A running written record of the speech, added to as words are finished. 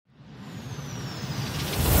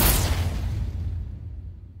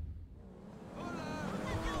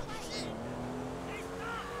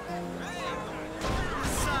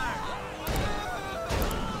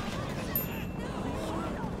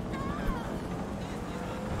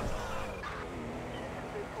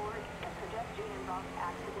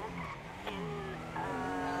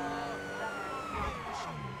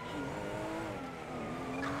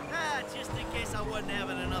wasn't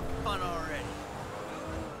having enough fun already.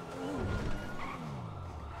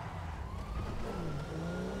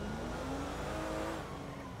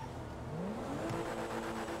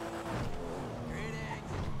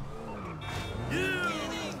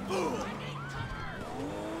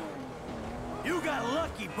 You got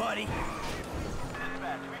lucky, buddy.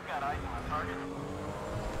 Dispatch, we've got eyes on target.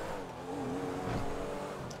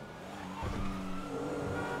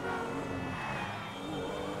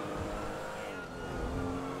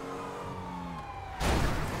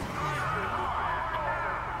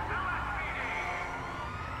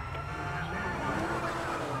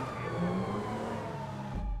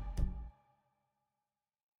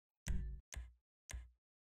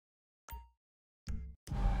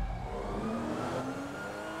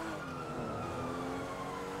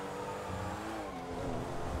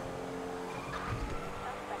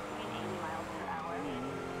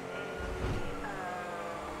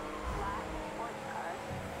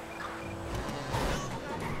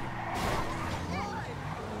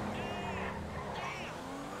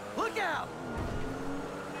 Look out!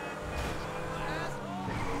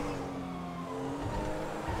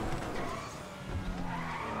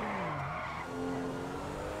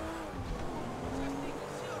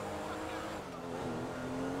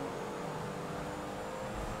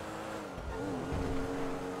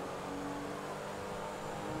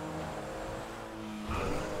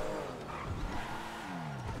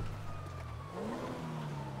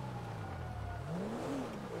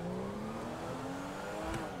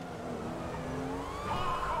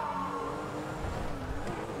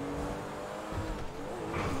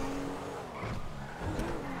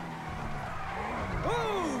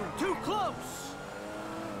 Too close!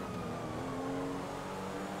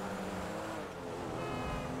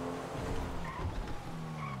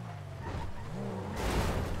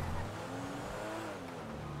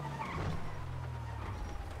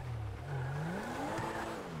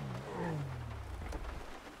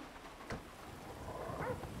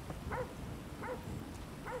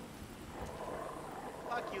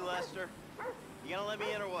 Fuck you, Lester. You gonna let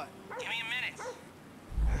me in or what? Give me a minute.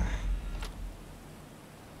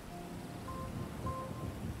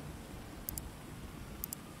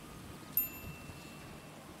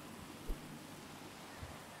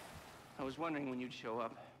 I was wondering when you'd show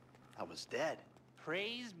up. I was dead.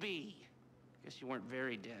 Praise be. Guess you weren't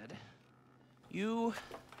very dead. You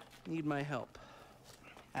need my help.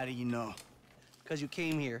 How do you know? Because you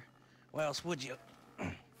came here. Why else would you?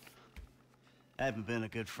 I haven't been a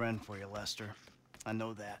good friend for you, Lester. I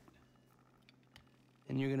know that.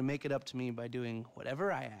 And you're gonna make it up to me by doing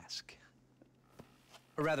whatever I ask.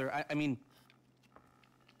 Or rather, I mean,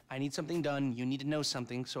 I need something done, you need to know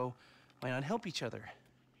something, so why not help each other?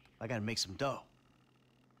 I gotta make some dough.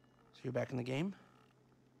 So you're back in the game?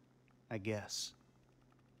 I guess.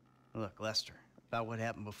 Look, Lester, about what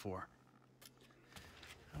happened before.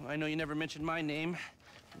 I know you never mentioned my name.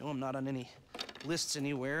 I know I'm not on any lists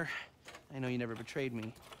anywhere. I know you never betrayed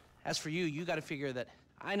me. As for you, you gotta figure that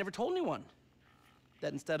I never told anyone.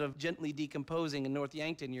 That instead of gently decomposing in North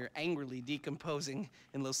Yankton, you're angrily decomposing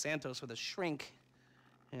in Los Santos with a shrink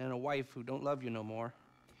and a wife who don't love you no more.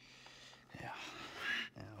 Yeah,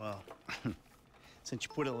 well, since you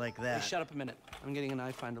put it like that... Hey, shut up a minute. I'm getting an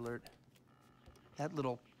iFind alert. That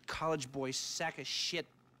little college boy sack of shit,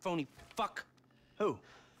 phony fuck. Who?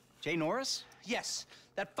 Jay Norris? Yes,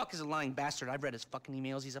 that fuck is a lying bastard. I've read his fucking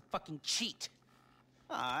emails. He's a fucking cheat.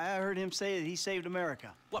 I heard him say that he saved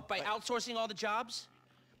America. What, by outsourcing all the jobs?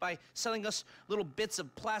 By selling us little bits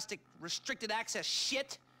of plastic restricted access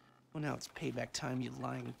shit? Well, now it's payback time, you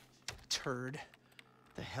lying turd.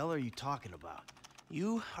 The hell are you talking about?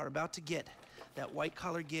 You are about to get that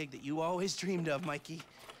white-collar gig that you always dreamed of, Mikey.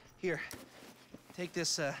 Here, take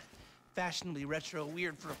this fashionably retro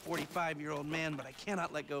weird for a 45-year-old man, but I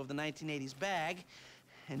cannot let go of the 1980s bag,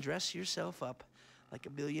 and dress yourself up like a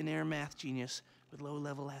billionaire math genius with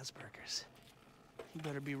low-level Asperger's. You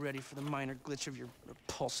better be ready for the minor glitch of your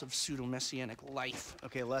repulsive pseudo-messianic life.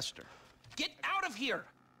 Okay, Lester. Get out of here!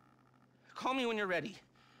 Call me when you're ready.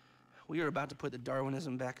 We are about to put the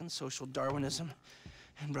Darwinism back in social Darwinism,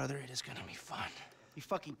 and brother, it is gonna be fun. You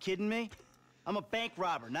fucking kidding me? I'm a bank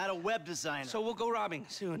robber, not a web designer. So we'll go robbing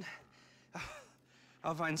soon.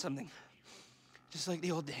 I'll find something. Just like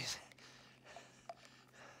the old days.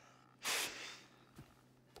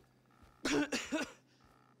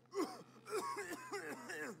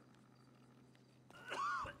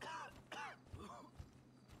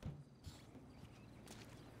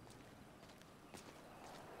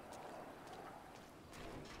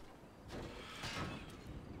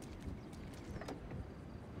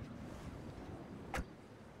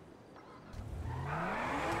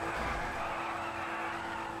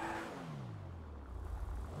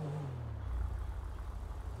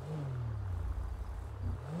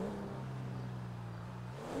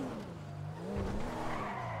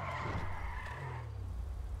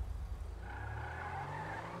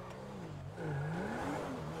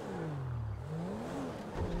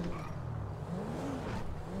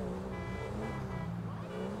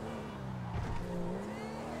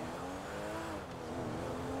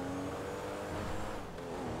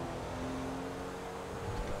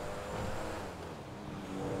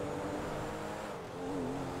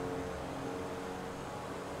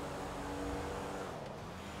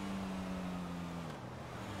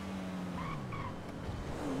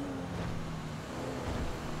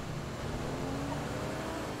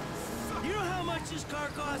 much this car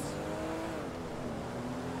costs?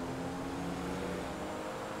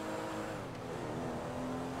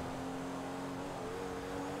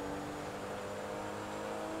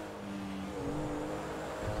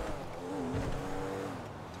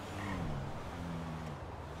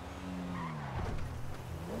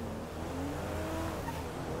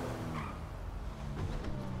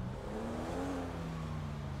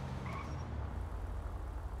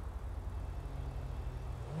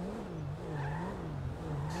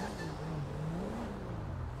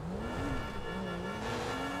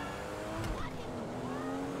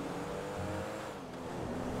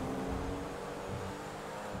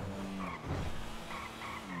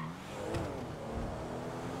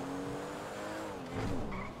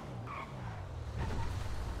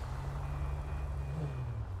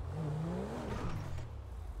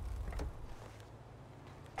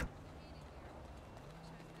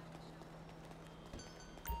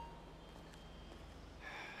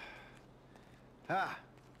 Ah,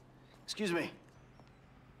 excuse me.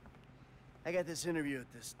 I got this interview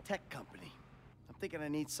at this tech company. I'm thinking I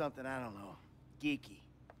need something, I don't know, geeky,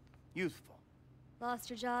 youthful. Lost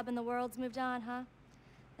your job and the world's moved on, huh?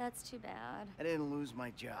 That's too bad. I didn't lose my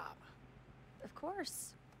job. Of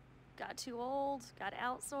course. Got too old, got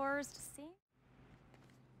outsourced, see?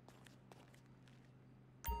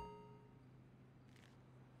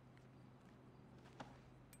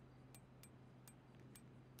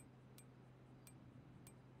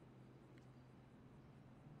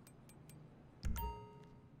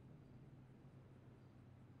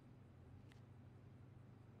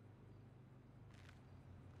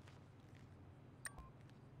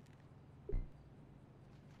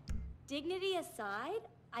 Dignity aside,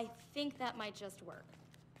 I think that might just work.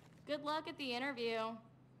 Good luck at the interview.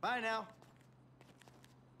 Bye now.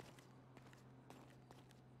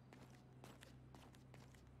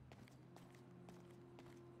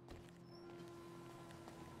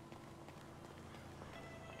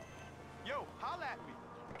 Yo, holla at me.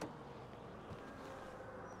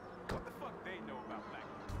 What the fuck they know about black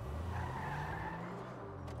people?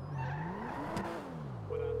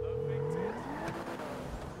 But I love big tits.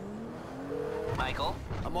 Michael,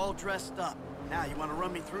 I'm all dressed up. Now, you want to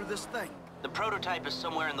run me through this thing? the prototype is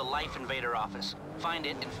somewhere in the Life Invader office. Find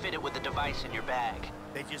it and fit it with the device in your bag.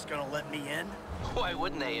 They just gonna let me in? Why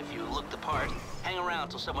wouldn't they if you look the part? Hang around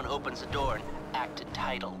till someone opens the door and act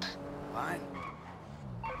entitled. Fine.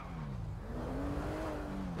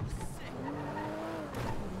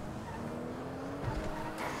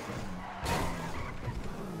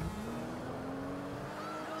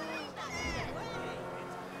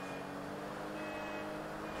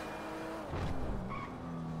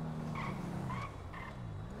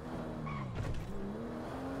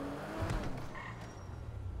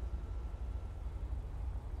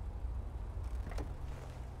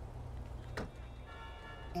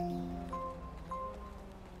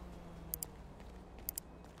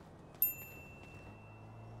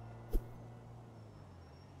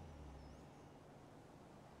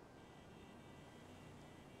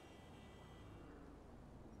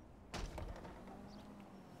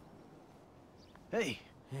 Hey.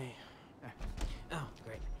 Hey. Oh,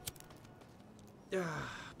 great.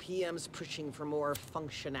 PM's pushing for more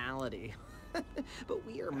functionality. But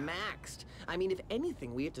we are maxed. I mean, if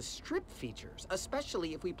anything, we have to strip features,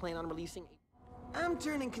 especially if we plan on releasing... I'm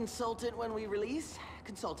turning consultant when we release.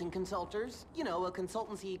 Consulting consulters. You know, a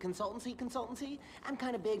consultancy. I'm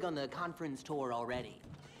kind of big on the conference tour already.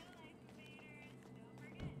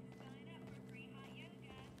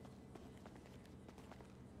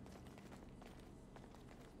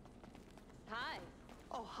 Hi.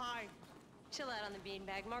 Oh, hi. Chill out on the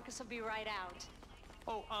beanbag. Marcus will be right out.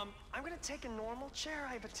 Oh, I'm gonna take a normal chair.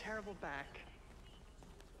 I have a terrible back.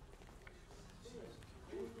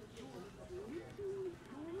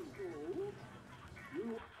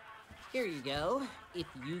 Here you go. If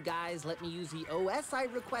you guys let me use the OS I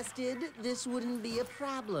requested, this wouldn't be a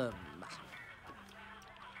problem.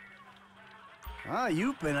 Ah,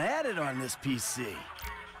 you've been at it on this PC.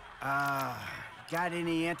 Got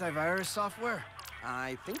any antivirus software?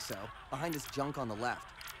 I think so. Behind this junk on the left.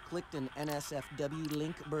 Clicked an NSFW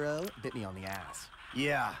link, bro. Bit me on the ass.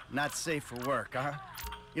 Yeah, not safe for work, huh?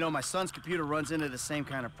 You know, my son's computer runs into the same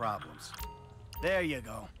kind of problems. There you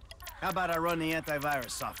go. How about I run the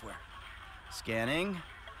antivirus software? Scanning.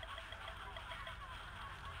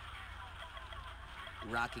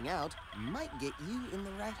 Rocking out might get you in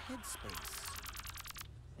the right headspace.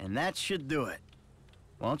 And that should do it.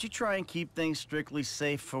 Why don't you try and keep things strictly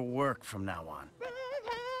safe for work from now on?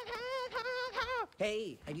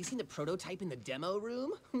 Hey, have you seen the prototype in the demo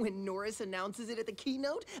room? When Norris announces it at the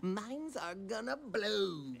keynote, minds are gonna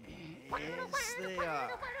blow. Yes, they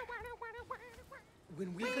are.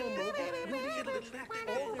 When we go mobile, we'll be able to track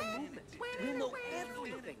all their movements. We'll know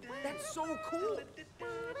everything. That's so cool.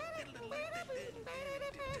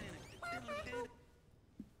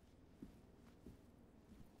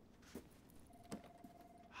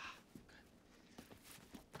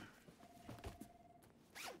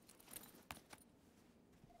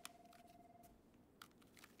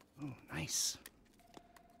 Oh, nice.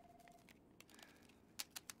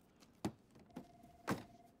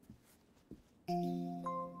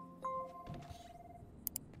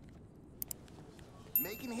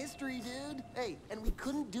 Making history, dude. Hey, and we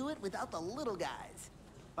couldn't do it without the little guys.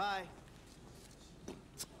 Bye.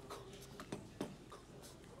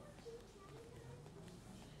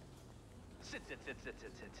 Sit.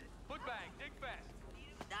 Foot bag, dig fast.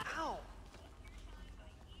 Ow!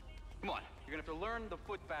 Come on, you're gonna have to learn the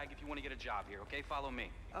foot bag if you want to get a job here, okay? Follow me.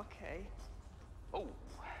 Okay. Oh.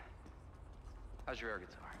 How's your air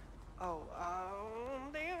guitar? Oh,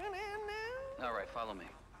 All right, follow me.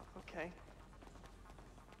 okay.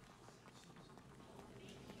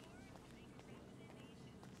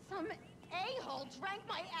 Some a-hole drank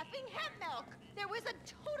my effing hemp milk. There was a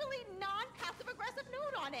totally non-passive-aggressive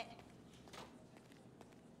note on it.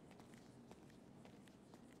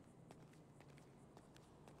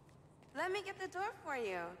 Let me get the door for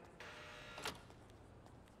you.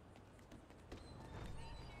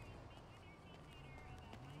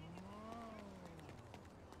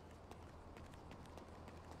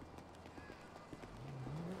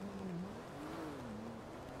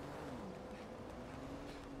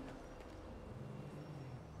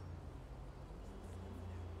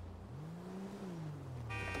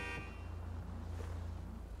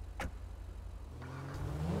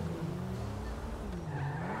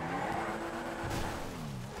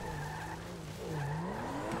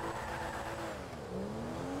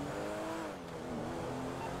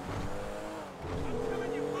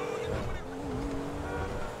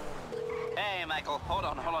 Michael, hold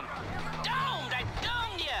on. Domed! I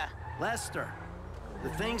domed ya! Lester, the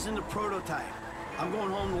thing's in the prototype. I'm going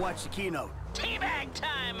home to watch the keynote. Teabag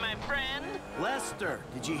time, my friend! Lester,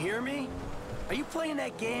 did you hear me? Are you playing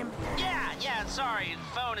that game? Yeah, sorry,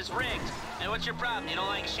 the phone is rigged. And what's your problem? You don't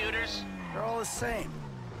like shooters? They're all the same.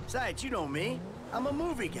 Besides, you know me. I'm a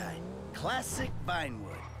movie guy. Classic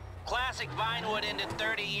Vinewood. Classic Vinewood ended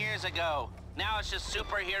 30 years ago. Now it's just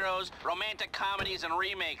superheroes, romantic comedies, and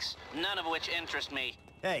remakes, none of which interest me.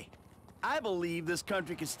 Hey, I believe this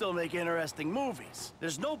country can still make interesting movies.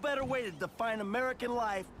 There's no better way to define American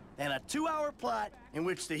life than a 2-hour plot in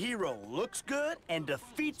which the hero looks good and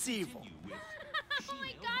defeats evil. Oh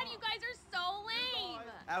my god, you guys are so lame!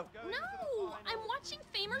 Out. No! I'm watching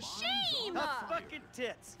Fame or Shame! Tough fucking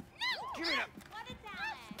tits. No! Give it up. What a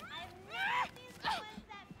talent. I've never seen someone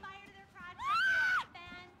set fire to their project.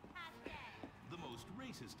 Fantastic. The most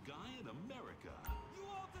racist guy in America. You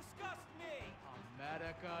all disgust me!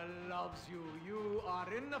 America loves you. You are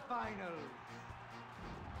in the final.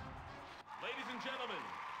 Ladies and gentlemen,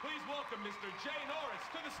 please welcome Mr. Jay Norris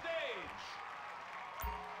to the stage.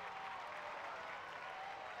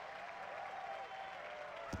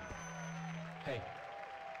 Hey,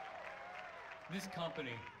 this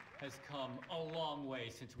company has come a long way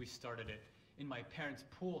since we started it in my parents'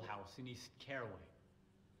 pool house in East Caraway.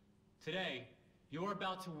 Today, you're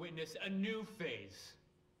about to witness a new phase.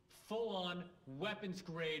 Full-on,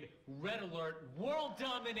 weapons-grade, red alert, world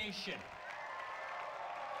domination.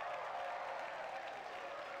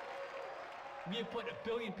 We have put 1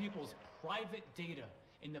 billion people's private data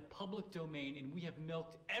in the public domain, and we have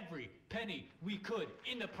milked every penny we could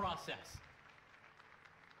in the process.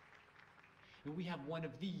 And we have one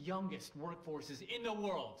of the youngest workforces in the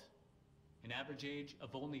world. An average age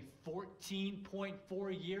of only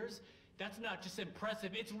 14.4 years. That's not just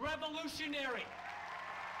impressive, it's revolutionary!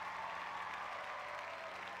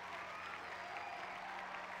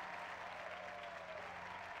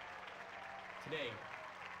 Today,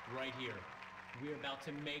 right here, we're about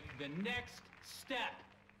to make the next step.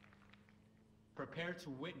 Prepare to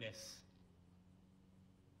witness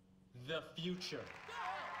the future.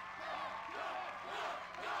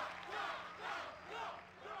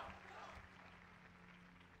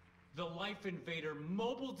 The Life Invader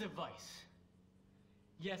mobile device.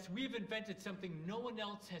 Yes, we've invented something no one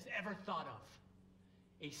else has ever thought of.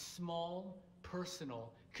 A small,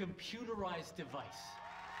 personal, computerized device.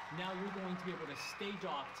 Now you're going to be able to stay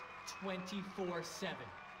docked 24/7.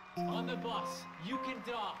 On the bus, you can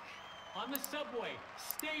dock. On the subway,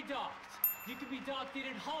 stay docked. you could be docked in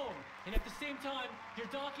at home, and at the same time,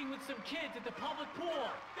 you're docking with some kids at the public pool.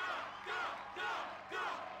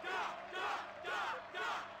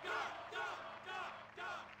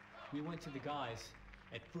 We went to the guys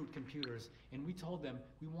at Fruit Computers, and we told them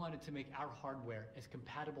we wanted to make our hardware as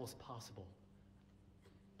compatible as possible.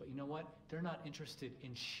 But you know what? They're not interested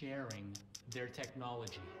in sharing their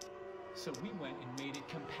technology. So we went and made it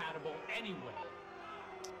compatible anyway.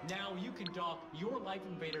 Now you can dock your Life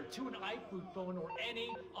Invader to an iCUE phone or any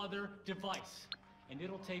other device. And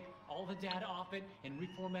it'll take all the data off it and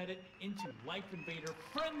reformat it into Life Invader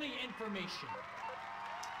friendly information.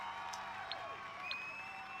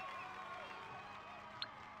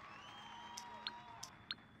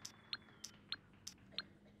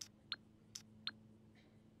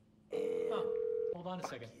 Hold on a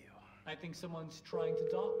second. I think someone's trying to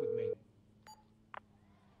dock with me.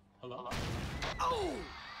 Hello? Oh!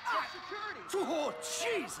 Security! Oh,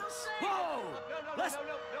 Jesus! Whoa!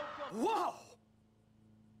 No, Whoa!